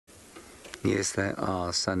Yes, they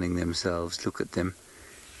are sunning themselves. Look at them.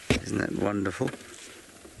 Isn't that wonderful?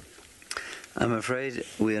 I'm afraid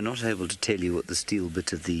we are not able to tell you what the steel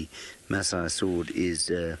bit of the Masai sword is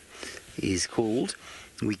called.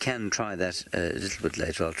 We can try that a little bit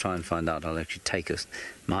later. I'll try and find out. I'll actually take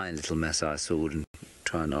my little Masai sword and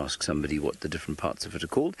try and ask somebody what the different parts of it are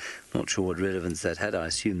called. Not sure what relevance that had. I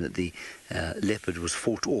assume that the leopard was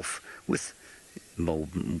fought off with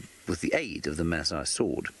the aid of the Masai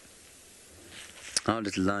sword. Our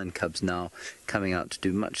little lion cub's now coming out to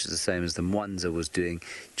do much the same as the Mwanza was doing,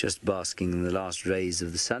 just basking in the last rays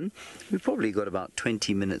of the sun. We've probably got about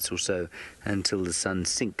 20 minutes or so until the sun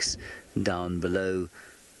sinks down below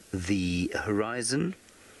the horizon,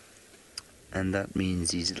 and that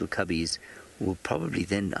means these little cubbies will probably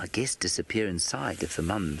then, I guess, disappear inside if the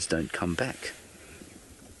mums don't come back.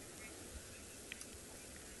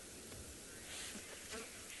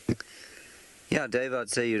 Yeah, Dave, I'd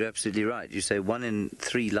say you're absolutely right. You say 1 in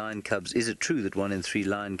 3 lion cubs. Is it true that 1 in 3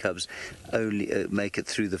 lion cubs only make it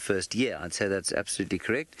through the first year? I'd say that's absolutely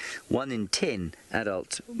correct. 1 in 10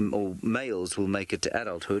 adult or males will make it to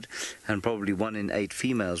adulthood, and probably 1 in 8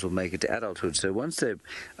 females will make it to adulthood. So once they're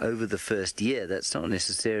over the first year, that's not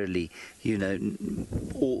necessarily, you know,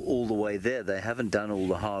 all the way there. They haven't done all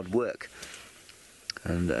the hard work.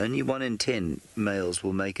 And only 1 in 10 males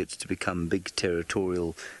will make it to become big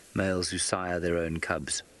territorial males who sire their own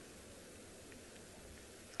cubs.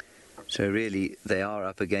 So really, they are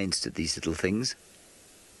up against it, these little things.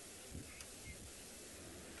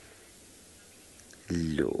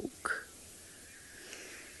 Look.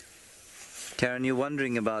 Karen, you're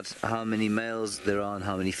wondering about how many males there are and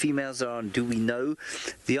how many females there are, and do we know?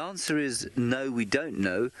 The answer is no, we don't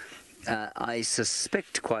know. I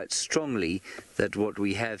suspect quite strongly that what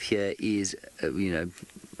we have here is,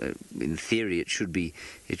 in theory, it should be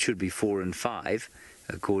 4 and 5,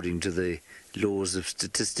 according to the laws of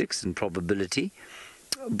statistics and probability.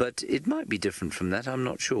 But it might be different from that. I'm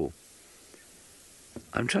not sure.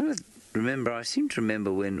 I'm trying to remember. I seem to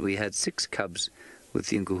remember when we had 6 cubs with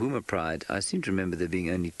the Nkuhuma Pride. I seem to remember there being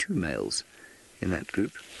only 2 males in that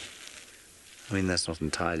group. I mean, that's not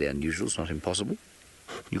entirely unusual. It's not impossible.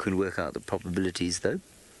 You can work out the probabilities, though.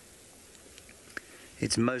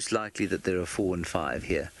 It's most likely that there are 4 and 5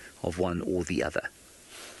 here, of one or the other.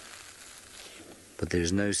 But there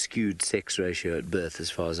is no skewed sex ratio at birth,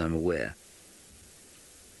 as far as I'm aware.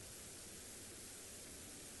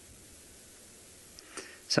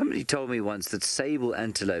 Somebody told me once that sable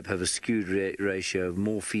antelope have a skewed ratio of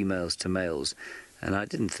more females to males, and I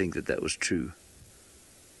didn't think that that was true.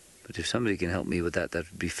 But if somebody can help me with that, that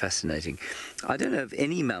would be fascinating. I don't know of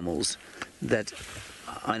any mammals that,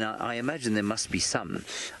 I imagine there must be some.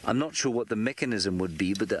 I'm not sure what the mechanism would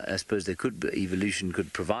be, but I suppose evolution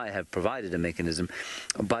could have provided a mechanism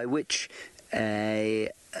by which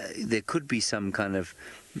there could be some kind of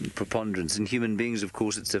preponderance. In human beings, of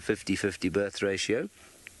course, it's a 50-50 birth ratio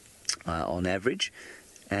on average.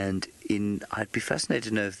 And I'd be fascinated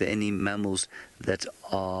to know if there are any mammals that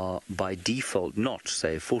are by default not,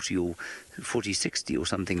 say, 40 or 40-60 or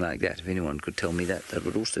something like that. If anyone could tell me that, that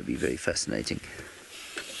would also be very fascinating.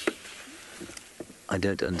 I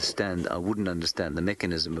don't understand, I wouldn't understand the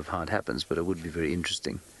mechanism of how it happens, but it would be very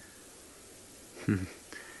interesting.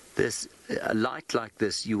 A light like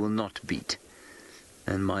this you will not beat.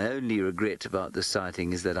 And my only regret about this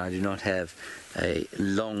sighting is that I do not have a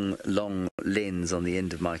long lens on the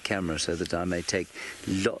end of my camera so that I may take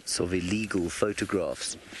lots of illegal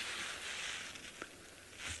photographs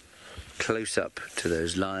close up to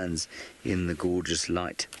those lions in the gorgeous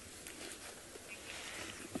light.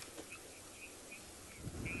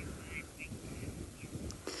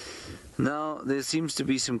 Now, there seems to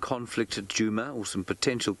be some conflict at Djuma, or some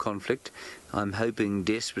potential conflict. I'm hoping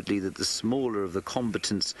desperately that the smaller of the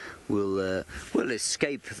combatants will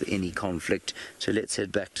escape any conflict. So let's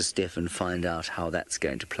head back to Steph and find out how that's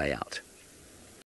going to play out.